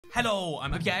Hello,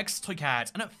 I'm X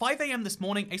Toycat, and at 5 AM this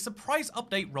morning, a surprise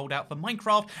update rolled out for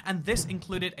Minecraft, and this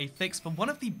included a fix for one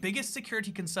of the biggest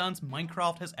security concerns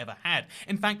Minecraft has ever had.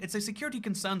 In fact, it's a security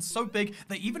concern so big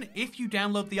that even if you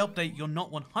download the update, you're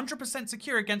not 100%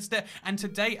 secure against it, and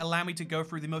today allow me to go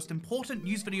through the most important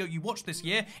news video you watched this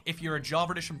year if you're a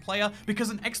Java Edition player, because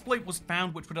an exploit was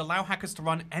found which would allow hackers to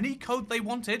run any code they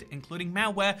wanted, including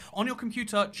malware, on your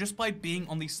computer just by being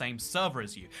on the same server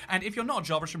as you. And if you're not a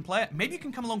Java Edition player, maybe you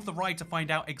can come along the ride to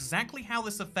find out exactly how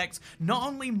this affects not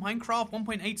only Minecraft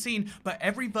 1.18, but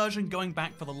every version going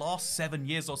back for the last 7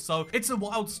 years or so. It's a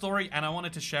wild story, and I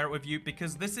wanted to share it with you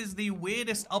because this is the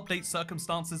weirdest update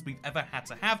circumstances we've ever had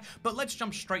to have. But let's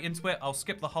jump straight into it. I'll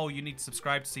skip the whole you need to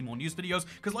subscribe to see more news videos,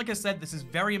 because like I said, this is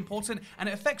very important, and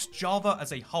it affects Java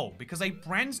as a whole, because a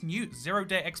brand new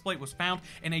zero-day exploit was found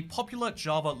in a popular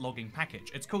Java logging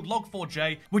package. It's called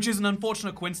Log4j, which is an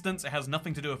unfortunate coincidence. It has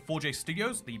nothing to do with 4J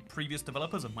Studios, the previous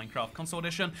developers of Minecraft Console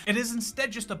Edition. It is instead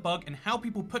just a bug in how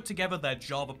people put together their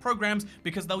Java programs,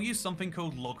 because they'll use something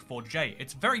called Log4j.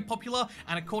 It's very popular,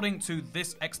 and according to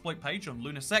this exploit page on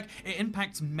Lunasec, it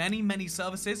impacts many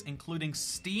services, including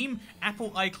Steam,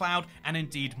 Apple iCloud, and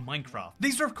indeed Minecraft.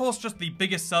 These are of course just the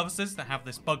biggest services that have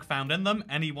this bug found in them.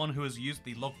 Anyone who has used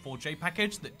the Log4j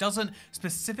package that doesn't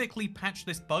specifically patch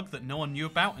this bug that no one knew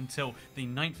about until the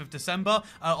 9th of December,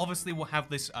 obviously will have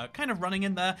this kind of running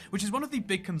in there, which is one of the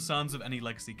big concerns of any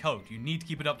legacy code. You need to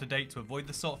keep it up to date to avoid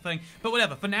this sort of thing, but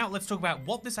whatever. For now, let's talk about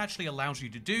what this actually allows you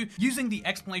to do using the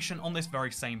explanation on this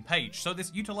very same page. So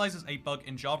this utilizes a bug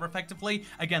in Java effectively.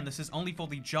 Again, this is only for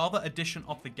the Java edition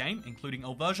of the game, including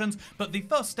old versions, but the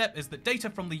first step is that data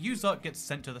from the user gets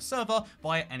sent to the server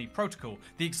via any protocol.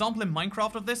 The example in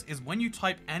Minecraft of this is when you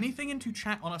type anything into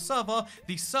chat on a server,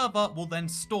 the server will then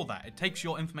store that. It takes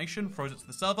your information, throws it to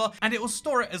the server, and it will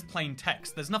store it as plain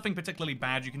text. There's nothing particularly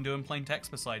bad you can do in plain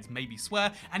text besides maybe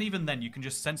swear, and even then you can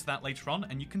just censor that later on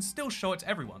and you can still show it to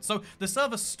everyone. So the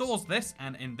server stores this,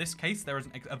 and in this case there is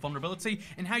a vulnerability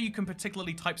in how you can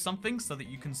particularly type something so that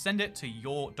you can send it to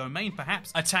your domain,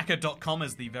 perhaps. Attacker.com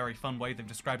is the very fun way they've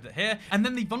described it here. And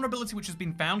then the vulnerability which has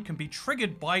been found can be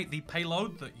triggered by the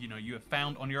payload that you have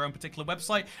found on your own particular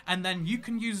website, and then you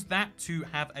can use that to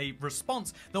have a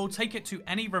response that will take it to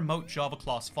any remote Java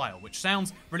class file, which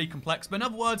sounds really complex, but in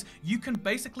other words, you can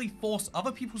basically force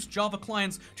other people's Java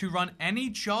clients to run any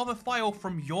Java file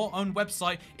from your own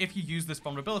website if you use this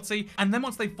vulnerability. And then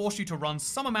once they force you to run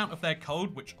some amount of their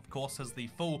code, which of course has the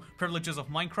full privileges of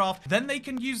Minecraft, then they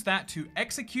can use that to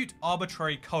execute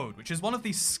arbitrary code, which is one of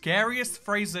the scariest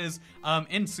phrases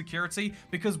in security,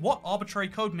 because what arbitrary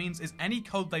code means is any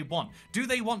code they want. Do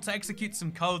they want to execute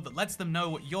some code that lets them know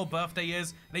what your birthday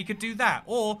is? They could do that,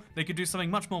 or they could do something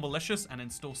much more malicious and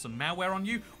install some malware on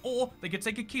you, or they could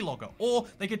take a keylogger, or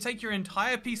they could take your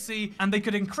entire PC and they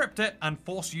could encrypt it and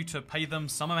force you to pay them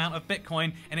some amount of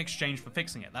Bitcoin in exchange for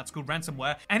fixing it. That's called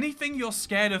ransomware. Anything you're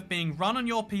scared of being run on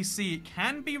your PC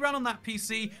can be run on that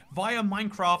PC via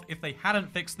Minecraft if they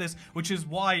hadn't fixed this, which is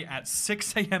why at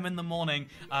 6 AM in the morning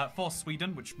for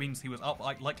Sweden, which means he was up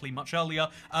likely much earlier,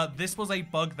 this was a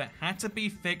bug that had to be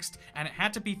fixed, and it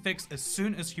had to be fixed as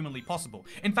soon as humanly possible.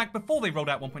 In fact, before they rolled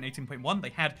out 1.18.1, they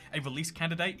had a release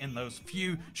candidate in those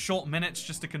few short minutes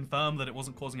just to confirm that it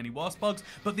wasn't causing any worse bugs.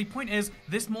 But the point is,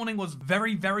 this morning was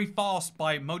very fast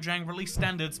by Mojang release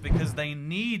standards, because they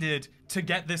needed to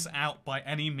get this out by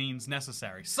any means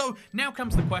necessary. So now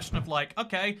comes the question of like,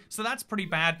 okay, so that's pretty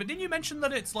bad, but didn't you mention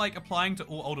that it's like applying to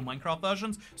all older Minecraft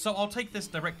versions? So I'll take this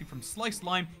directly from Slice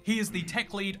Lime. He is the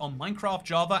tech lead on Minecraft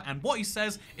Java, and what he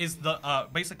says is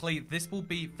that basically this will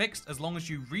be fixed as long as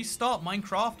you restart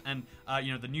Minecraft, and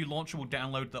the new launcher will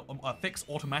download the fix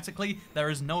automatically. There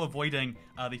is no avoiding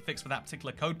the fix for that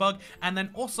particular code bug. And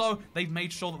then also they've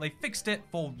made sure that they fixed it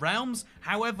for realms.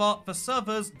 However, for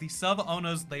servers, the server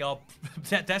owners, they are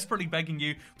desperately begging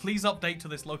you, please update to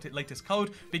this latest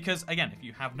code, because again, if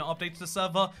you have not updated the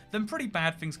server, then pretty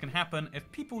bad things can happen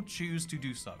if people choose to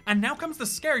do so. And now comes the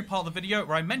scary part of the video,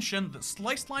 where I mentioned that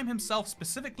Slice Lime himself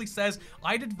specifically says,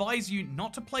 I'd advise you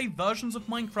not to play versions of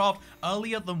Minecraft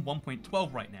earlier than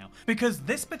 1.12 right now, because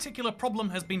this particular problem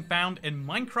has been found in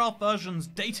Minecraft versions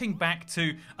dating back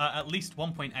to at least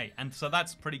 1.8, and so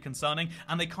that's pretty concerning,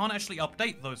 and they can't actually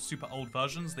update those super old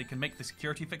versions. They can make the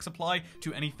security fix apply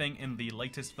to anything in the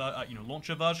latest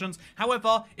launcher versions.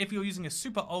 However, if you're using a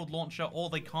super old launcher, or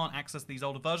they can't access these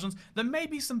older versions, then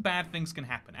maybe some bad things can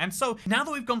happen. And so now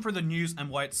that we've gone through the news and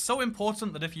why it's so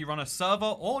important that if you run a server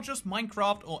or just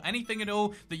Minecraft or anything at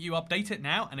all, that you update it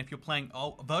now, and if you're playing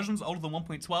versions older than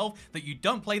 1.12, that you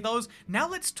don't play those. Now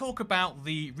let's talk about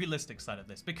the realistic side of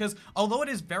this, because although it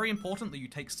is very important that you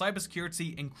take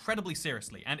cybersecurity incredibly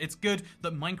seriously, and it's good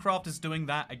that Minecraft Minecraft is doing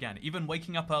that again, even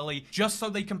waking up early just so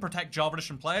they can protect Java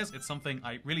Edition players. It's something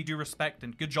I really do respect,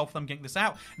 and good job for them getting this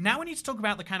out. Now we need to talk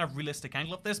about the kind of realistic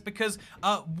angle of this, because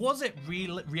was it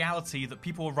reality that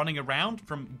people were running around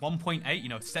from 1.8, you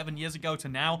know, 7 years ago to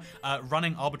now,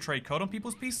 running arbitrary code on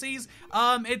people's PCs?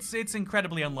 It's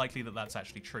incredibly unlikely that that's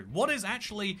actually true. What has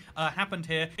actually happened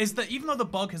here is that even though the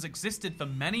bug has existed for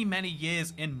many, many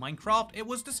years in Minecraft, it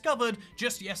was discovered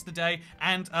just yesterday,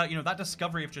 and you know, that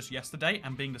discovery of just yesterday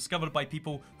and being discovered by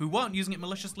people who weren't using it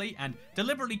maliciously and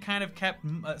deliberately kind of kept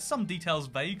some details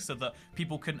vague so that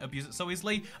people couldn't abuse it so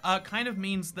easily, kind of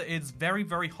means that it's very,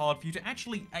 very hard for you to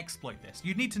actually exploit this.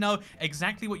 You'd need to know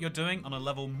exactly what you're doing on a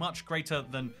level much greater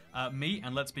than me,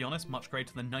 and let's be honest, much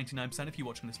greater than 99% of you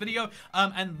watching this video,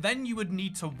 and then you would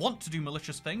need to want to do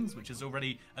malicious things, which is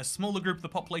already a smaller group of the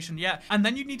population yet, and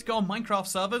then you'd need to go on Minecraft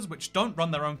servers, which don't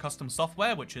run their own custom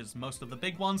software, which is most of the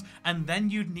big ones, and then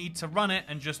you'd need to run it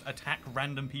and just attack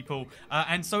random people,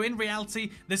 and so in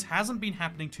reality, this hasn't been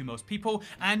happening to most people,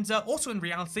 and also in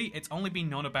reality, it's only been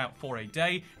known about for a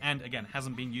day, and again,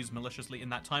 hasn't been used maliciously in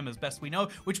that time as best we know,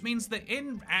 which means that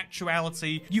in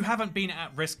actuality, you haven't been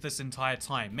at risk this entire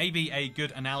time. Maybe a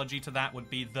good analogy to that would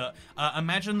be that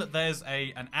imagine that there's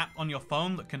an app on your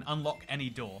phone that can unlock any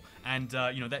door, and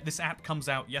you know, this app comes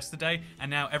out yesterday, and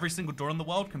now every single door in the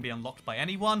world can be unlocked by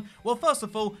anyone. Well, first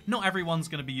of all, not everyone's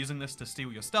going to be using this to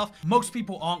steal your stuff. Most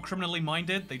people aren't criminally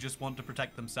minded, they just want to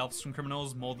protect themselves from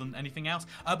criminals more than anything else.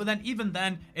 But then even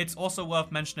then, it's also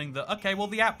worth mentioning that, okay, well,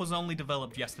 the app was only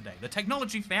developed yesterday. The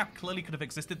technology for the app clearly could have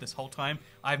existed this whole time.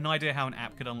 I have no idea how an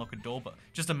app could unlock a door, but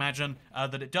just imagine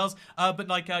that it does. But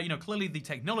like, you know, clearly the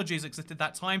technology has existed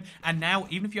that time, and now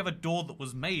even if you have a door that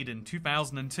was made in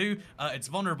 2002, it's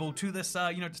vulnerable to this,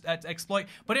 you know, exploit.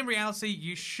 But in reality,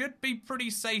 you should be pretty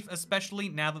safe, especially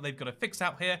now that they've got a fix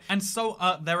out here. And so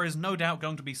there is no doubt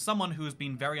going to be someone who has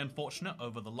been very unfortunate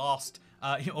over the last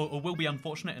or will be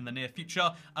unfortunate in the near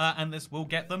future, and this will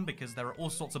get them because there are all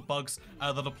sorts of bugs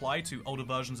that apply to older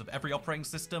versions of every operating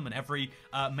system and every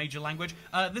major language.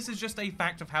 This is just a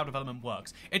fact of how development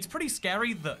works. It's pretty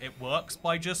scary that it works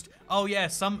by just, oh yeah,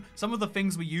 some of the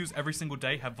things we use every single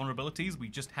day have vulnerabilities we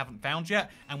just haven't found yet,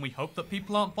 and we hope that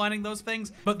people aren't finding those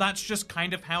things, but that's just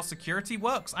kind of how security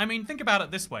works. I mean, think about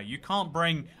it this way. You can't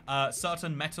bring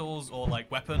certain metals or like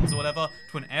weapons or whatever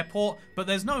to an airport, but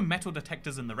there's no metal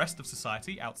detectors in the rest of society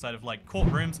outside of like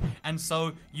courtrooms, and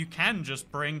so you can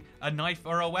just bring a knife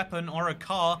or a weapon or a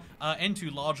car into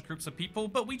large groups of people,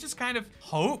 but we just kind of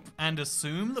hope and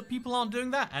assume that people aren't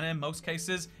doing that, and in most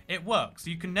cases it works.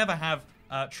 You can never have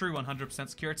true 100%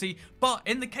 security, but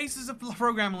in the cases of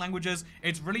programming languages,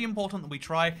 it's really important that we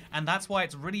try, and that's why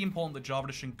it's really important that Java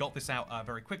Edition got this out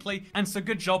very quickly. And so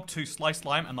good job to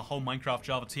Slicelime and the whole Minecraft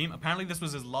Java team. Apparently this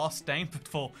was his last day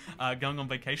before going on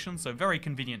vacation, so very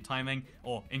convenient timing,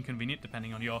 or inconvenient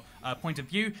depending on your point of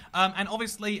view. And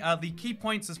obviously the key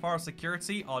points as far as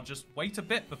security are just wait a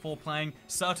bit before playing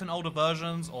certain older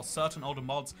versions or certain older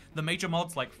mods. The major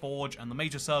mods like Forge and the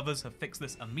major servers have fixed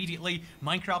this immediately.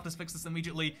 Minecraft has fixed this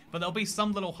immediately, but there'll be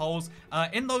some little holes.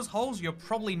 In those holes, you're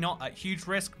probably not at huge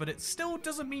risk, but it still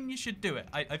doesn't mean you should do it.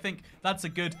 I think that's a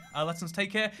good lesson to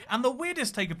take here. And the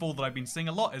weirdest take of all that I've been seeing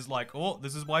a lot is like, oh,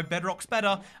 this is why Bedrock's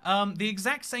better. The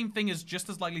exact same thing is just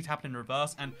as likely to happen in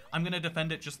reverse, and I'm going to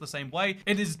defend it just the same way.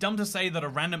 It is dumb to say that a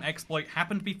random exploit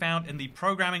happened to be found in the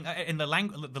programming, in the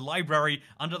library,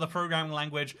 under the programming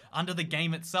language, under the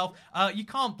game itself. You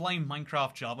can't blame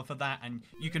Minecraft Java for that, and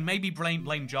you can maybe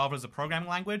blame Java as a programming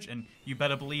language, and you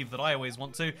better believe that I always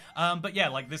want to. But yeah,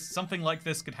 like this, something like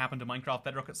this could happen to Minecraft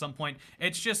Bedrock at some point.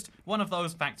 It's just one of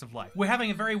those facts of life. We're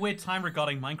having a very weird time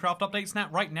regarding Minecraft updates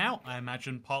right now, I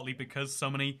imagine partly because so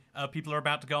many people are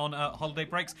about to go on holiday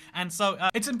breaks, and so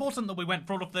it's important that we went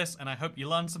through all of this, and I hope you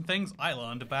learned some things. I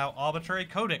learned about arbitrary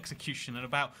code execution and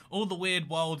about all the weird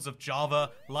worlds of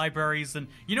Java libraries, and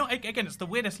you know, again, it's the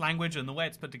weirdest language, and the way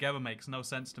it's put together makes no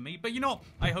sense to me, but you know what?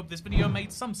 I hope this video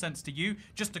made some sense to you.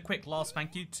 Just a quick last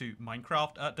thank you to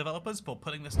Minecraft developers for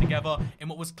putting this together in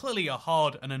what was clearly a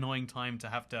hard and annoying time to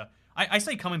have to, I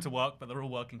say come into work, but they're all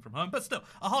working from home, but still,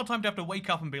 a hard time to have to wake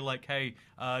up and be like, hey,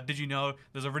 did you know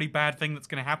there's a really bad thing that's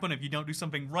going to happen if you don't do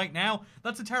something right now?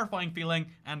 That's a terrifying feeling,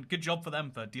 and good job for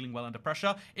them for dealing well under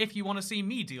pressure. If you want to see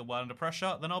me deal well under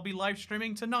pressure, then I'll be live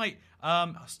streaming tonight,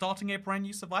 starting a brand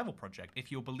new survival project.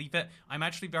 If you'll believe it, I'm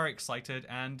actually very excited,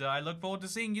 and I look forward to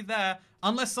seeing you there,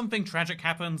 unless something tragic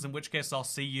happens, in which case I'll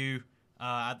see you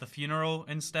at the funeral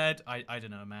instead. I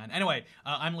don't know, man. Anyway,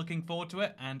 I'm looking forward to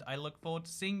it, and I look forward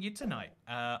to seeing you tonight.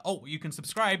 Oh, you can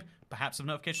subscribe, perhaps have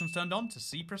notifications turned on to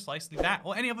see precisely that,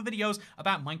 or any other videos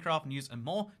about Minecraft news and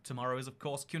more. Tomorrow is, of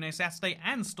course, Q&A Saturday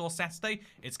and Store Saturday.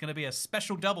 It's going to be a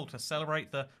special double to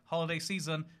celebrate the holiday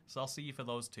season, so I'll see you for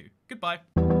those too. Goodbye.